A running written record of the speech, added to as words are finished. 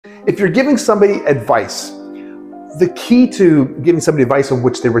If you're giving somebody advice, the key to giving somebody advice on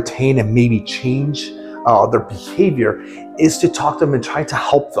which they retain and maybe change their behavior is to talk to them and try to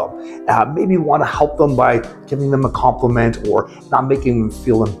help them. Maybe you want to help them by giving them a compliment or not making them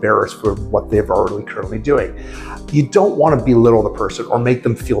feel embarrassed for what they're already currently doing. You don't want to belittle the person or make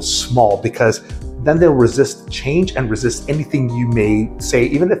them feel small, because then they'll resist change and resist anything you may say,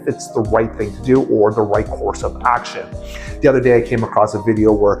 even if it's the right thing to do or the right course of action. The other day I came across a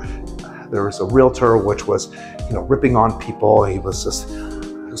video where there was a realtor which was, ripping on people. He was just,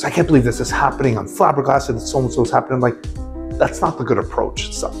 I can't believe this is happening. I'm flabbergasted that so-and-so is happening. I'm like, that's not the good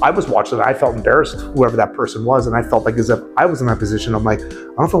approach. So I was watching it. I felt embarrassed, whoever that person was. And I felt like as if I was in that position. I'm like, I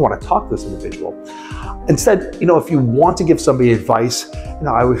don't know if I want to talk to this individual. Instead, if you want to give somebody advice,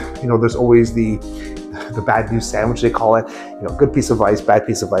 there's always the bad news sandwich, they call it. Good piece of advice, bad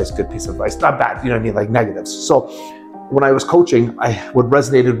piece of advice, good piece of advice. Not bad, like negatives. So when I was coaching, what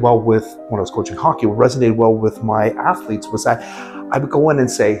resonated well with, when I was coaching hockey, what resonated well with my athletes was that I would go in and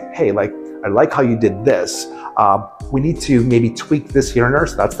say, hey, I like how you did this. We need to maybe tweak this here and there.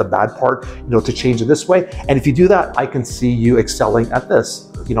 So that's the bad part, to change it this way. And if you do that, I can see you excelling at this,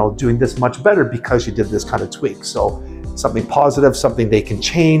 doing this much better because you did this kind of tweak. So something positive, something they can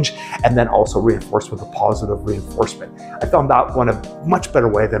change, and then also reinforce with a positive reinforcement. I found that one a much better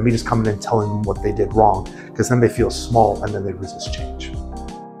way than me just coming in and telling them what they did wrong, because then they feel small and then they resist change.